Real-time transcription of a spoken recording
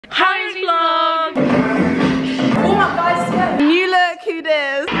Harry's vlog! Oh my guys, new look, who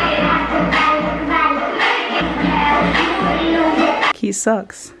this? He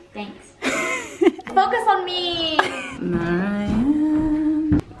sucks. Thanks. Focus on me!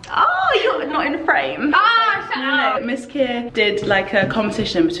 Marianne. Oh, you're not in frame. Ah, shut up! Miss Keir did like a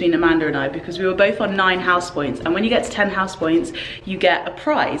competition between Amanda and I because we were both on 9 house points, and when you get to 10 house points, you get a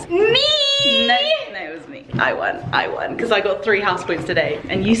prize. Me! No, it was me. I won because I got 3 house points today,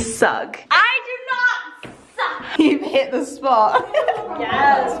 and you suck. I do not suck! You've hit the spot.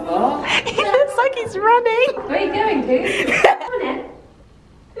 Yes. He looks like he's running. Where are you going, Pooh? Come on in.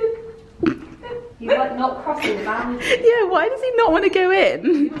 You are not crossing the boundary. Yeah, why does he not want to go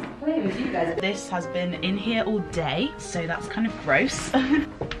in? Play with you guys. This has been in here all day, so that's kind of gross.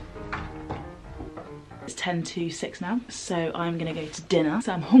 It's 10 to 6 now, so I'm gonna go to dinner.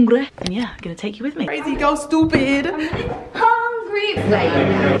 So I'm hungry, and yeah, I'm gonna take you with me. Crazy girl, stupid. Hungry. Wait.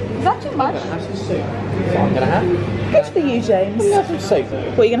 Is that too much? Have some soup. That's what I'm gonna have. Good for you, James. Have some soup.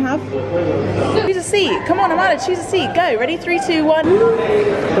 What are you gonna have? Choose a seat. Come on, Amanda, choose a seat. Go. Ready? 3, 2, 1.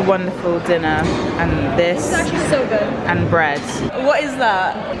 The wonderful dinner, and this. It's actually so good. And bread. What is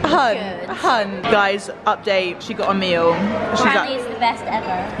that? Hun. Guys, update. She got a meal. Apparently it's the best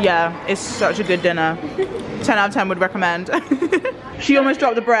ever. Yeah, it's such a good dinner. 10 out of 10 would recommend. She almost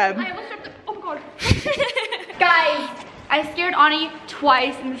dropped the bread. I almost dropped the, oh my god. Guys, I scared Ani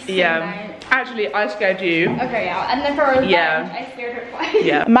twice in the same night. Actually, I scared you. Okay, yeah, and then for revenge, Yeah. I scared her twice.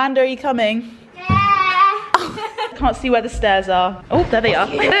 Yeah. Amanda, are you coming? Can't see where the stairs are. Oh, there they are.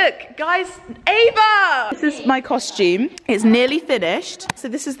 Look, guys, Ava! This is my costume. It's nearly finished. So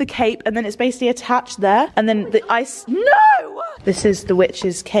this is the cape, and then it's basically attached there. And then the ice, no! This is the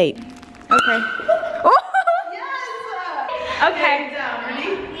witch's cape. Okay. Oh! Yes! Okay. Down,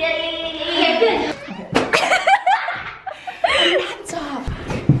 ready? Yeah. Hands up.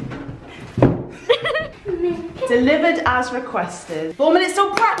 Delivered as requested. 4 minutes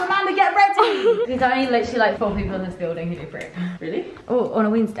till prep, Amanda, get ready! There's only literally like 4 people in this building who do prep. Really? Oh, on a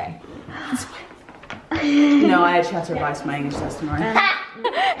Wednesday. No, I actually have to revise my English test tomorrow.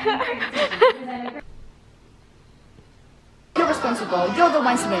 You're responsible. You're the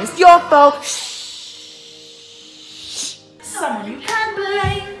one to It's your fault. Someone you can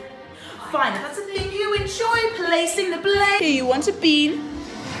blame. Fine, if that's a thing you enjoy, placing the blame. Here, you want a bean.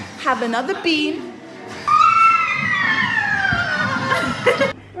 Have another bean.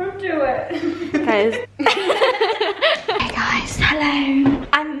 Don't do it. Guys. Hey guys, hello.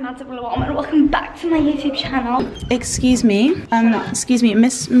 I'm Amanda Mulawarman and welcome back to my YouTube channel. Excuse me,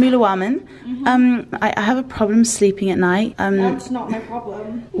 Miss Mulawarman. I have a problem sleeping at night. That's not my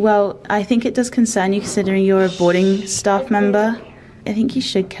problem. Well, I think it does concern you considering you're a boarding staff member. I think you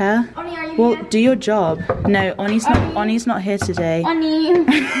should care. Ani, are you Well, here? do your job. No, Ani's not here today. Ani.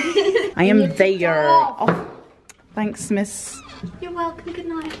 I am there. Oh, thanks, Miss. You're welcome. Good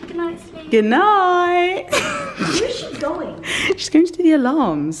night. Good night, sleep. Good night. Where's she going? She's going to do the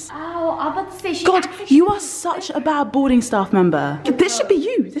alarms. Oh, I was about to say she. God, you are such a bad boarding staff member. This should be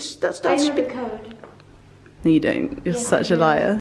you. That I should know be. the code. No, you don't. You're such a liar.